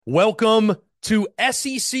Welcome to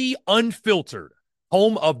SEC Unfiltered,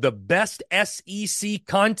 home of the best SEC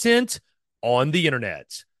content on the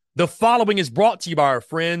internet. The following is brought to you by our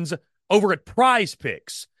friends over at Prize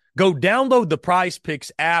Picks. Go download the Prize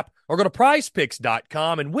Picks app or go to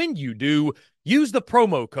prizepicks.com, and when you do, use the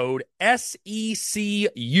promo code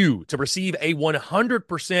SECU to receive a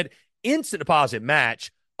 100% instant deposit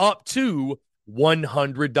match up to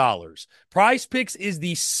 $100. Prize Picks is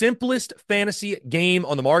the simplest fantasy game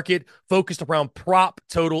on the market, focused around prop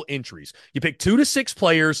total entries. You pick 2 to 6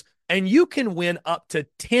 players, and you can win up to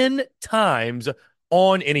 10 times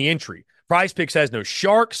on any entry. Prize Picks has no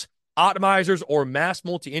sharks, optimizers, or mass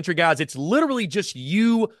multi-entry guides. It's literally just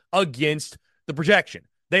you against the projection.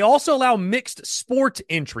 They also allow mixed sport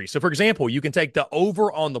entry. So, for example, you can take the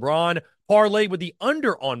over on LeBron, parlay with the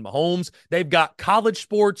under on Mahomes. They've got college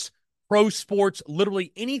sports, pro sports,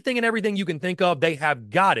 literally anything and everything you can think of, they have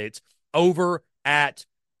got it over at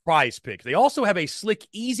Prize Picks. They also have a slick,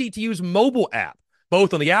 easy-to-use mobile app,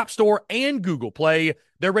 both on the App Store and Google Play.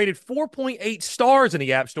 They're rated 4.8 stars in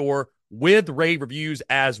the App Store with rave reviews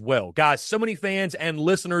as well. Guys, so many fans and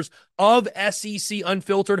listeners of SEC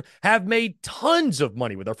Unfiltered have made tons of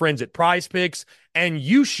money with our friends at Prize Picks, and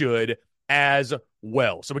you should as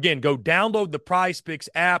well. So again, go download the Prize Picks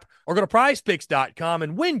app or go to prizepicks.com,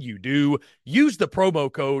 and when you do, use the promo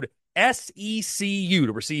code SECU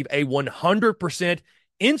to receive a 100%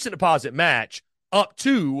 instant deposit match up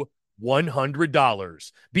to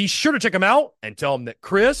 $100. Be sure to check them out and tell them that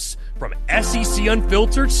Chris from SEC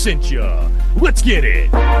Unfiltered sent you. Let's get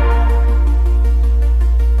it.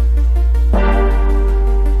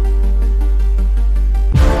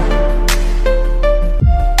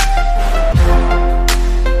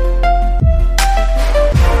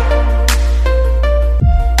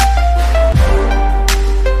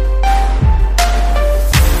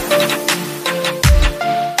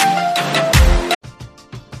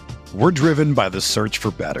 We're driven by the search for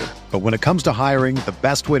better. But when it comes to hiring, the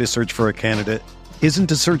best way to search for a candidate isn't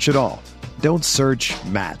to search at all. Don't search,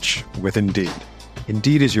 match with Indeed.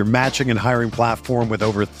 Indeed is your matching and hiring platform with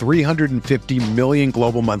over 350 million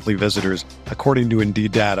global monthly visitors, according to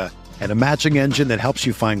Indeed data, and a matching engine that helps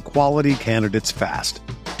you find quality candidates fast.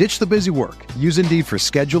 Ditch the busy work. Use Indeed for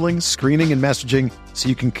scheduling, screening, and messaging so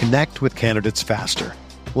you can connect with candidates faster.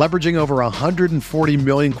 Leveraging over 140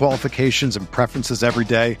 million qualifications and preferences every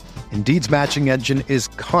day, Indeed's matching engine is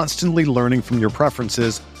constantly learning from your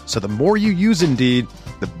preferences, so the more you use Indeed,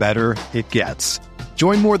 the better it gets.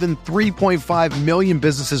 Join more than 3.5 million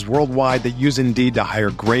businesses worldwide that use Indeed to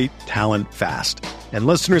hire great talent fast. And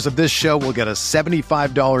listeners of this show will get a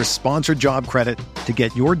 $75 sponsored job credit to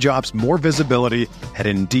get your jobs more visibility at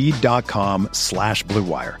Indeed.com/Blue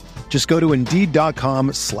Wire. Just go to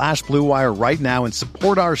Indeed.com/Blue Wire right now and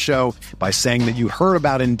support our show by saying that you heard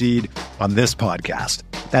about Indeed on this podcast.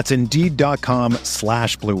 That's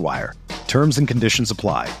Indeed.com/Blue Wire. Terms and conditions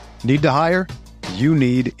apply. Need to hire? You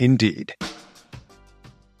need Indeed.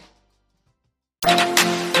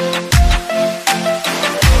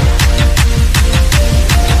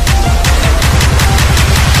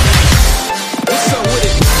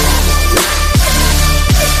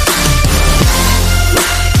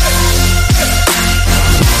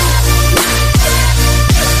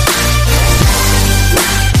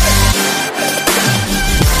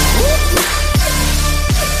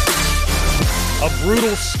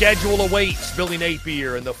 Brutal schedule awaits Billy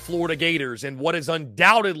Napier and the Florida Gators in what is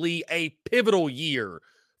undoubtedly a pivotal year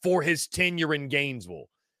for his tenure in Gainesville.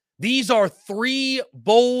 These are 3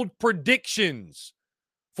 bold predictions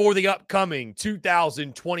for the upcoming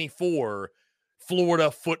 2024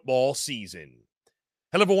 Florida football season.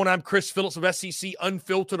 Hello, everyone. I'm Chris Phillips of SEC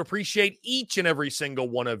Unfiltered. Appreciate each and every single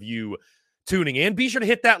one of you tuning in. Be sure to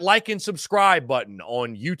hit that like and subscribe button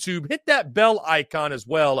on YouTube. Hit that bell icon as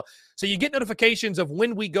well so you get notifications of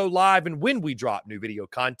when we go live and when we drop new video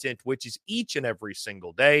content, which is each and every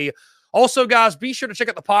single day. Also, guys, be sure to check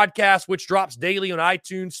out the podcast, which drops daily on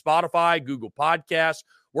iTunes, Spotify, Google Podcasts,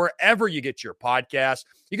 wherever you get your podcasts.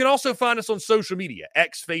 You can also find us on social media,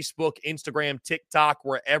 X, Facebook, Instagram, TikTok,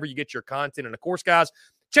 wherever you get your content. And of course, guys,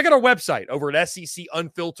 check out our website over at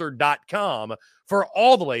secunfiltered.com for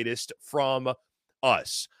all the latest from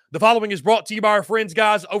us. The following is brought to you by our friends,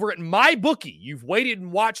 guys, over at MyBookie. You've waited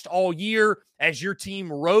and watched all year as your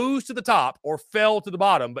team rose to the top or fell to the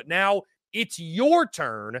bottom, but now it's your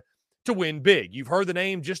turn to win big. You've heard the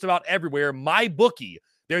name just about everywhere, MyBookie.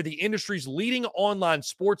 They're the industry's leading online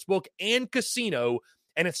sportsbook and casino,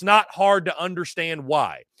 and it's not hard to understand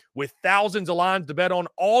why. With thousands of lines to bet on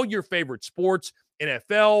all your favorite sports,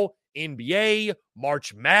 NFL, NBA,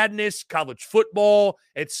 March Madness, college football,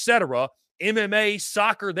 etc., MMA,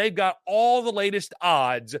 soccer, they've got all the latest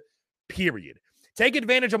odds, period. Take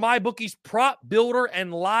advantage of MyBookie's prop builder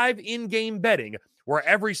and live in-game betting, where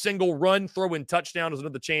every single run, throw, and touchdown is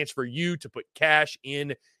another chance for you to put cash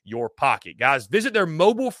in your pocket. Guys, visit their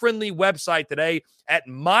mobile-friendly website today at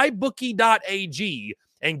mybookie.ag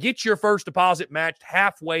and get your first deposit matched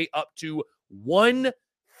halfway up to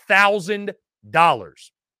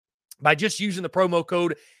 $1,000 by just using the promo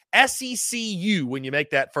code SECU when you make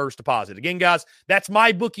that first deposit. Again, guys, that's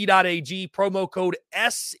mybookie.ag, promo code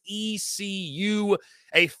SECU,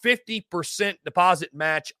 a 50% deposit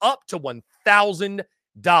match up to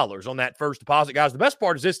 $1,000 on that first deposit. Guys, the best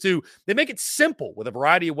part is this too. They make it simple with a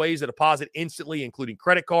variety of ways to deposit instantly, including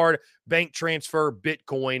credit card, bank transfer,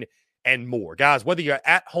 Bitcoin, and more. Guys, whether you're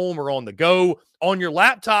at home or on the go, on your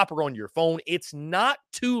laptop or on your phone, it's not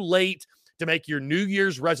too late to make your New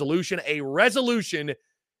Year's resolution a resolution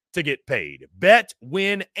to get paid. Bet,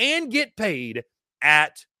 win, and get paid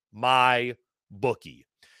at MyBookie.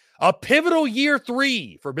 A pivotal year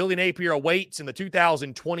 3 for Billy Napier awaits in the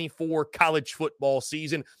 2024 college football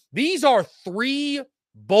season. These are 3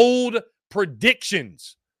 bold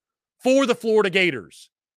predictions for the Florida Gators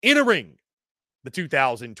entering the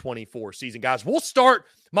 2024 season. Guys, we'll start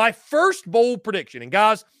my first bold prediction. And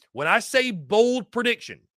guys, when I say bold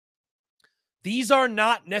prediction, these are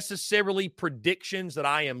not necessarily predictions that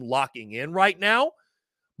I am locking in right now,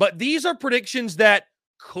 but these are predictions that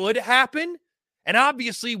could happen. And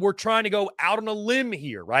obviously, we're trying to go out on a limb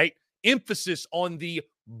here, right? Emphasis on the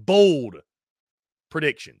bold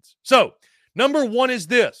predictions. So, number 1 is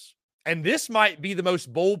this, and this might be the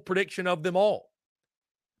most bold prediction of them all.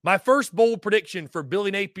 My first bold prediction for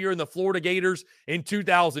Billy Napier and the Florida Gators in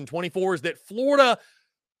 2024 is that Florida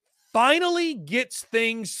finally gets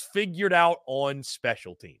things figured out on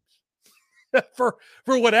special teams. For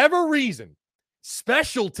whatever reason,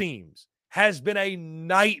 special teams has been a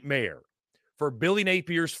nightmare for Billy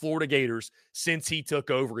Napier's Florida Gators since he took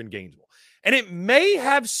over in Gainesville. And it may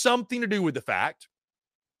have something to do with the fact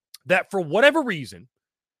that for whatever reason,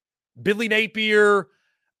 Billy Napier,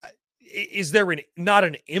 is there not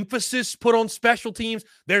an emphasis put on special teams?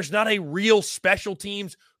 There's not a real special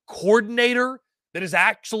teams coordinator that is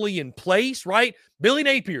actually in place, right? Billy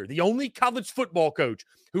Napier, the only college football coach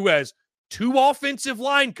who has 2 offensive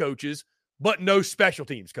line coaches, but no special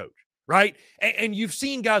teams coach, right? And you've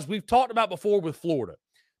seen, guys, we've talked about before with Florida,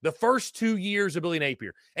 the first 2 years of Billy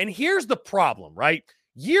Napier. And here's the problem, right?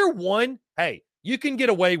 Year 1, hey, you can get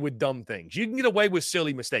away with dumb things. You can get away with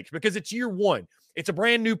silly mistakes because it's year 1. It's a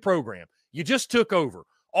brand new program. You just took over.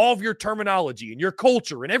 All of your terminology and your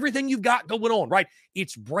culture and everything you've got going on, right?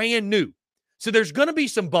 It's brand new. So there's going to be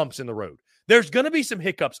some bumps in the road. There's going to be some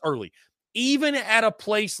hiccups early. Even at a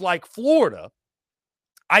place like Florida,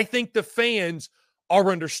 I think the fans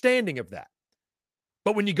are understanding of that.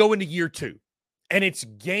 But when you go into year 2, and it's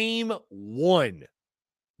game 1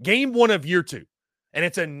 of year 2, and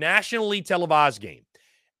it's a nationally televised game,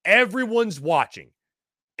 everyone's watching,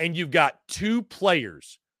 and you've got 2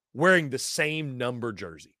 players wearing the same number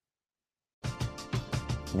jersey.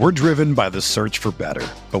 We're driven by the search for better.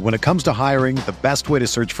 But when it comes to hiring, the best way to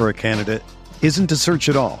search for a candidate isn't to search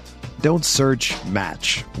at all. Don't search,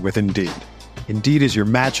 match with Indeed. Indeed is your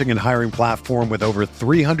matching and hiring platform with over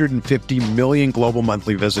 350 million global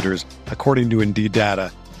monthly visitors, according to Indeed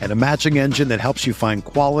data, and a matching engine that helps you find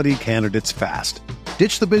quality candidates fast.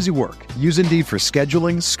 Ditch the busy work. Use Indeed for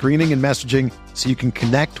scheduling, screening, and messaging so you can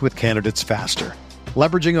connect with candidates faster.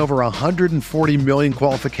 Leveraging over 140 million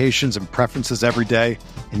qualifications and preferences every day,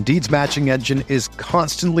 Indeed's matching engine is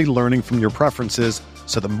constantly learning from your preferences,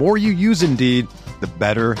 so the more you use Indeed, the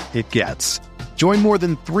better it gets. Join more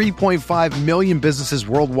than 3.5 million businesses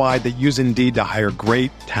worldwide that use Indeed to hire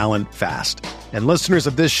great talent fast. And listeners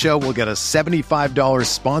of this show will get a $75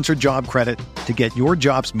 sponsored job credit to get your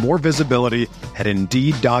jobs more visibility at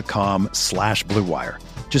Indeed.com/Blue Wire.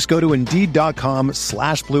 Just go to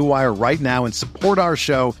Indeed.com/Blue Wire right now and support our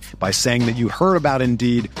show by saying that you heard about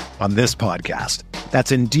Indeed on this podcast.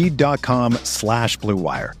 That's Indeed.com/Blue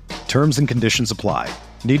Wire. Terms and conditions apply.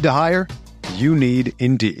 Need to hire? You need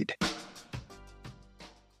Indeed.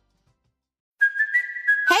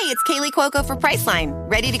 Hey, it's Kaylee Cuoco for Priceline.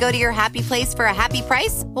 Ready to go to your happy place for a happy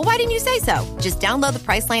price? Well, why didn't you say so? Just download the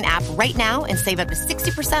Priceline app right now and save up to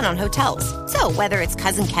 60% on hotels. So whether it's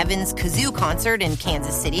Cousin Kevin's Kazoo Concert in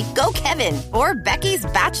Kansas City, go Kevin, or Becky's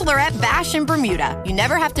Bachelorette Bash in Bermuda, you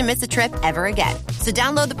never have to miss a trip ever again. So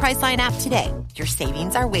download the Priceline app today. Your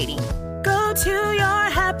savings are waiting. Go to your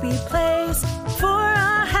happy place for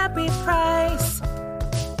a happy price.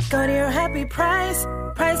 Go to your happy price,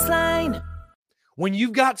 Priceline. When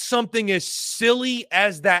you've got something as silly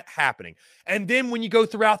as that happening, and then when you go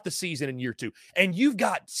throughout the season in year 2, and you've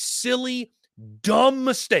got silly, dumb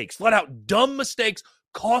mistakes, flat out dumb mistakes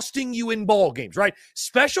costing you in ball games, right?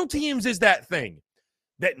 Special teams is that thing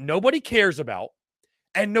that nobody cares about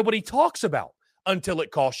and nobody talks about until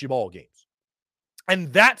it costs you ball games.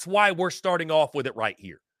 And that's why we're starting off with it right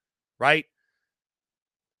here, right?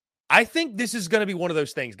 I think this is going to be one of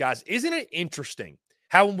those things, guys. Isn't it interesting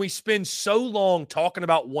how when we spend so long talking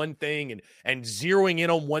about one thing and zeroing in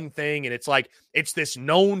on one thing, and it's like it's this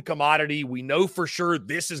known commodity, we know for sure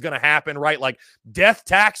this is going to happen, right? Like death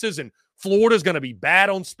taxes and Florida's going to be bad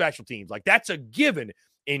on special teams. Like that's a given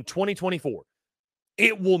in 2024.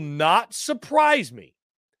 It will not surprise me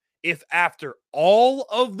if after all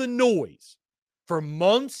of the noise for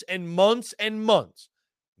months and months and months,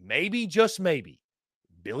 maybe, just maybe,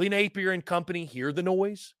 Billy Napier and company hear the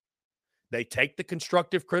noise. They take the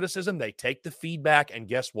constructive criticism, they take the feedback, and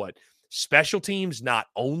guess what? Special teams not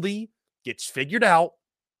only gets figured out,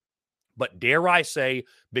 but dare I say,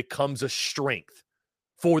 becomes a strength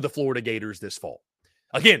for the Florida Gators this fall.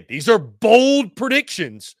 Again, these are bold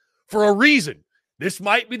predictions for a reason. This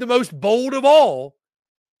might be the most bold of all,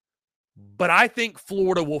 but I think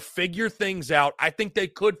Florida will figure things out. I think they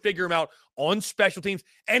could figure them out on special teams,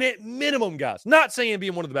 and at minimum, guys, not saying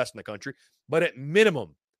being one of the best in the country, but at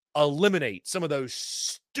minimum, eliminate some of those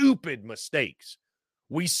stupid mistakes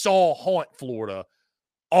we saw haunt Florida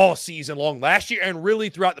all season long last year and really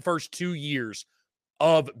throughout the first 2 years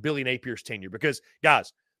of Billy Napier's tenure. Because,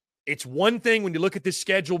 guys, it's one thing when you look at this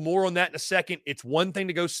schedule, more on that in a second. It's one thing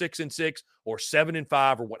to go 6-6 or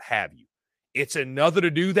 7-5 or what have you. It's another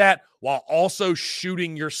to do that while also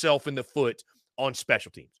shooting yourself in the foot on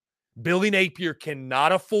special teams. Billy Napier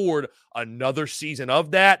cannot afford another season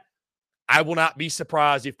of that. I will not be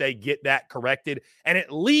surprised if they get that corrected and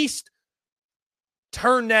at least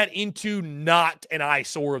turn that into not an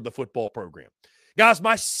eyesore of the football program. Guys,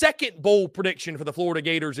 my second bold prediction for the Florida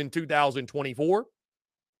Gators in 2024,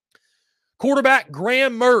 quarterback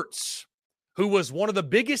Graham Mertz, who was one of the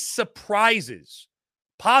biggest surprises,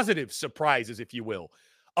 positive surprises, if you will,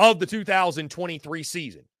 of the 2023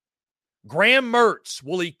 season. Graham Mertz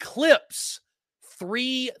will eclipse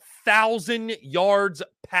 3,000 yards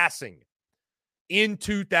passing in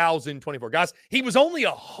 2024. Guys, he was only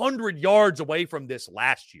 100 yards away from this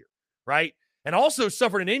last year, right? And also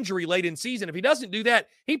suffered an injury late in season. If he doesn't do that,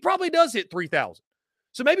 he probably does hit 3,000.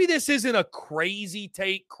 So maybe this isn't a crazy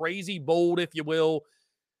take, crazy bold, if you will.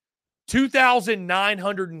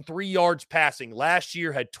 2,903 yards passing. Last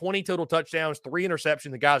year had 20 total touchdowns, 3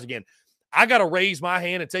 interceptions. The guys, again, I got to raise my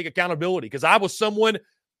hand and take accountability because I was someone,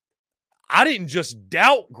 I didn't just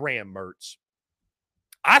doubt Graham Mertz.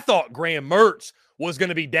 I thought Graham Mertz was going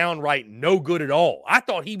to be downright no good at all. I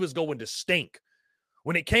thought he was going to stink.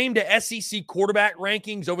 When it came to SEC quarterback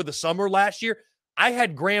rankings over the summer last year, I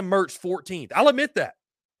had Graham Mertz 14th. I'll admit that.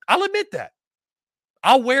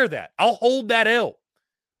 I'll wear that. I'll hold that L.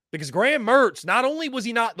 Because Graham Mertz, not only was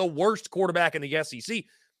he not the worst quarterback in the SEC,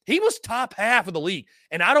 he was top half of the league.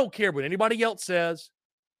 And I don't care what anybody else says,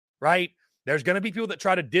 right? There's going to be people that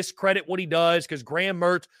try to discredit what he does because Graham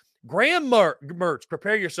Mertz,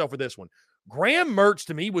 prepare yourself for this one. Graham Mertz,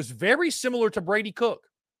 to me, was very similar to Brady Cook.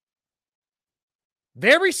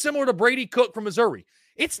 Very similar to Brady Cook from Missouri.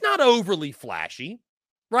 It's not overly flashy,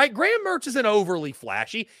 right? Graham Mertz isn't overly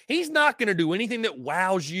flashy. He's not going to do anything that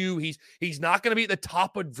wows you. He's not going to be at the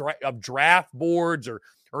top of draft boards or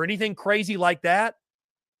anything crazy like that.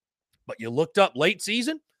 But you looked up late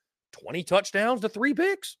season, 20 touchdowns to 3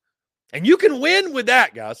 picks. And you can win with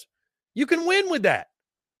that, guys. You can win with that.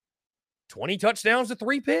 20 touchdowns to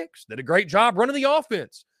 3 picks. Did a great job running the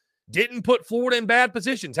offense. Didn't put Florida in bad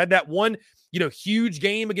positions. Had that one, huge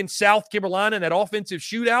game against South Carolina in that offensive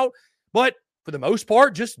shootout. But for the most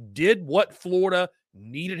part, just did what Florida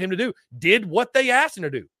needed him to do. Did what they asked him to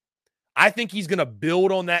do. I think he's going to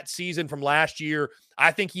build on that season from last year.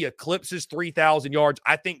 I think he eclipses 3,000 yards.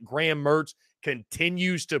 I think Graham Mertz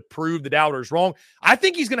continues to prove the doubters wrong. I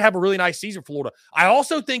think he's going to have a really nice season for Florida. I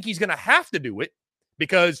also think he's going to have to do it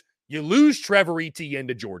because you lose Trevor Etienne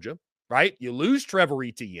to Georgia, right? You lose Trevor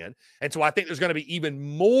Etienne. And so I think there's going to be even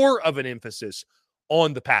more of an emphasis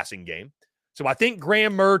on the passing game. So I think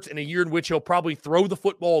Graham Mertz, in a year in which he'll probably throw the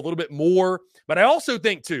football a little bit more. But I also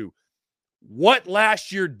think, too, what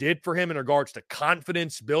last year did for him in regards to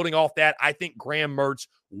confidence, building off that, I think Graham Mertz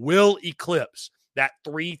will eclipse that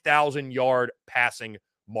 3,000-yard passing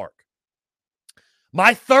mark.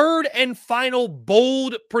 My third and final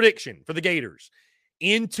bold prediction for the Gators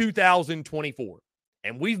in 2024.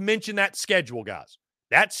 And we've mentioned that schedule, guys.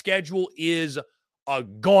 That schedule is a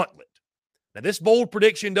gauntlet. Now, this bold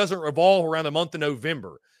prediction doesn't revolve around the month of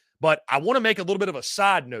November, but I want to make a little bit of a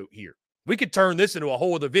side note here. We could turn this into a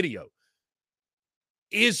whole other video.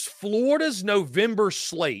 Is Florida's November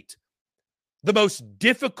slate the most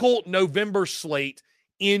difficult November slate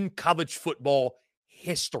in college football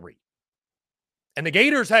history? And the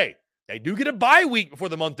Gators, hey, they do get a bye week before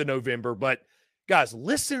the month of November, but guys,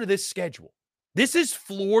 listen to this schedule. This is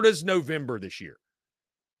Florida's November this year.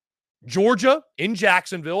 Georgia in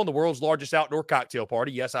Jacksonville in the world's largest outdoor cocktail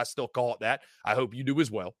party. Yes, I still call it that. I hope you do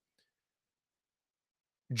as well.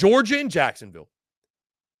 Georgia in Jacksonville.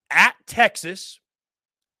 At Texas,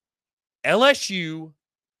 LSU,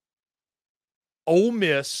 Ole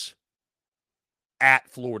Miss, at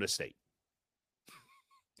Florida State.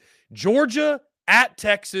 Georgia, at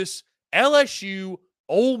Texas, LSU,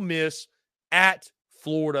 Ole Miss, at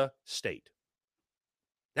Florida State.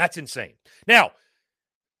 That's insane. Now,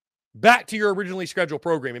 back to your originally scheduled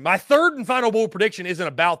programming. My third and final bold prediction isn't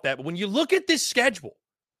about that, but when you look at this schedule,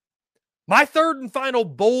 my third and final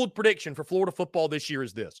bold prediction for Florida football this year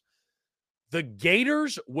is this. The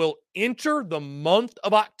Gators will enter the month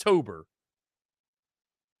of October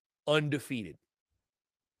undefeated.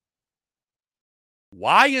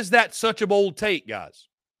 Why is that such a bold take, guys?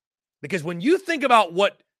 Because when you think about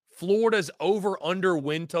what Florida's over-under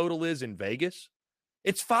win total is in Vegas,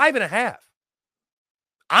 it's 5.5.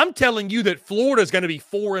 I'm telling you that Florida is going to be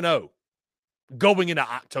 4-0 going into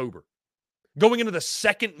October, going into the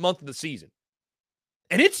second month of the season.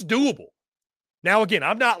 And it's doable. Now, again,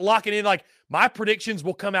 I'm not locking in like my predictions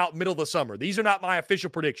will come out middle of the summer. These are not my official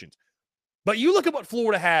predictions. But you look at what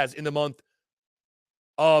Florida has in the month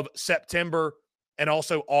of September and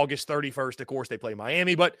also August 31st. Of course, they play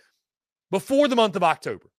Miami. But before the month of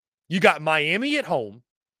October, you got Miami at home,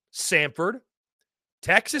 Samford,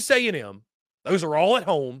 Texas A&M. Those are all at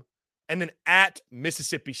home. And then at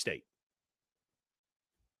Mississippi State.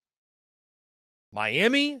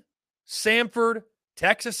 Miami, Samford,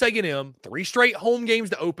 Texas A&M, 3 straight home games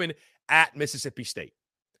to open at Mississippi State.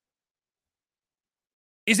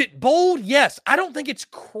 Is it bold? Yes. I don't think it's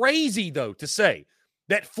crazy, though, to say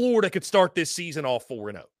that Florida could start this season off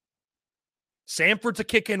 4-0. Samford's a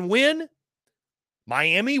kick and win.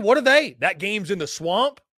 Miami, what are they? That game's in the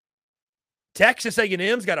swamp. Texas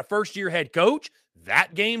A&M's got a first-year head coach.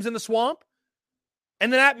 That game's in the swamp.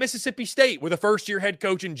 And then at Mississippi State with a first-year head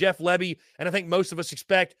coach in Jeff Lebby, and I think most of us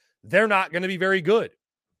expect they're not going to be very good.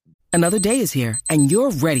 Another day is here, and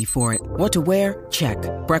you're ready for it. What to wear? Check.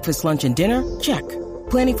 Breakfast, lunch, and dinner? Check.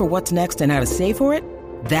 Planning for what's next and how to save for it?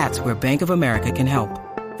 That's where Bank of America can help.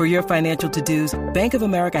 For your financial to-dos, Bank of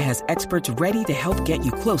America has experts ready to help get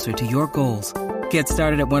you closer to your goals. Get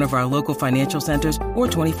started at one of our local financial centers or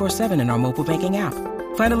 24/7 in our mobile banking app.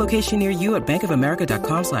 Find a location near you at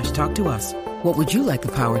bankofamerica.com/talktous. What would you like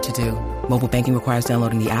the power to do? Mobile banking requires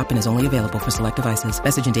downloading the app and is only available for select devices.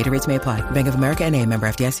 Message and data rates may apply. Bank of America NA, member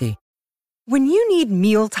FDIC. When you need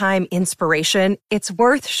mealtime inspiration, it's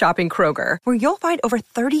worth shopping Kroger, where you'll find over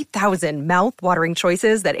 30,000 mouth-watering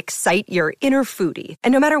choices that excite your inner foodie.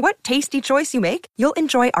 And no matter what tasty choice you make, you'll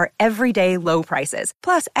enjoy our everyday low prices,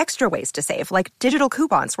 plus extra ways to save, like digital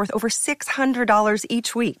coupons worth over $600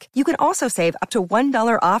 each week. You can also save up to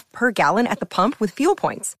 $1 off per gallon at the pump with fuel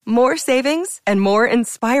points. More savings and more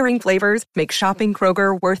inspiring flavors make shopping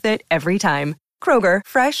Kroger worth it every time. Kroger,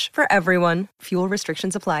 fresh for everyone. Fuel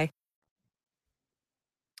restrictions apply.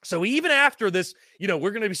 So even after this, we're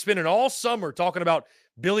going to be spending all summer talking about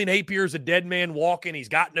Billy Napier's a dead man walking. He's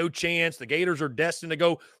got no chance. The Gators are destined to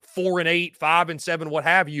go 4-8, 5-7, what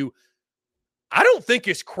have you. I don't think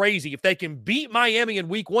it's crazy. If they can beat Miami in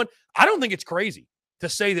week 1, I don't think it's crazy to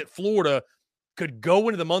say that Florida could go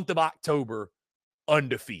into the month of October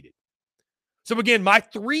undefeated. So again, my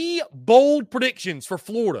 3 bold predictions for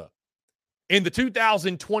Florida in the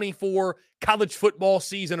 2024 college football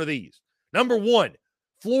season are these. Number 1,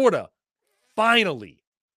 Florida finally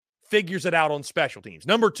figures it out on special teams.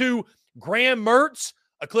 Number 2, Graham Mertz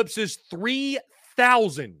eclipses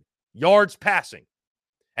 3,000 yards passing.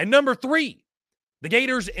 And number 3, the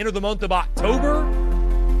Gators enter the month of October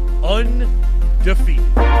undefeated.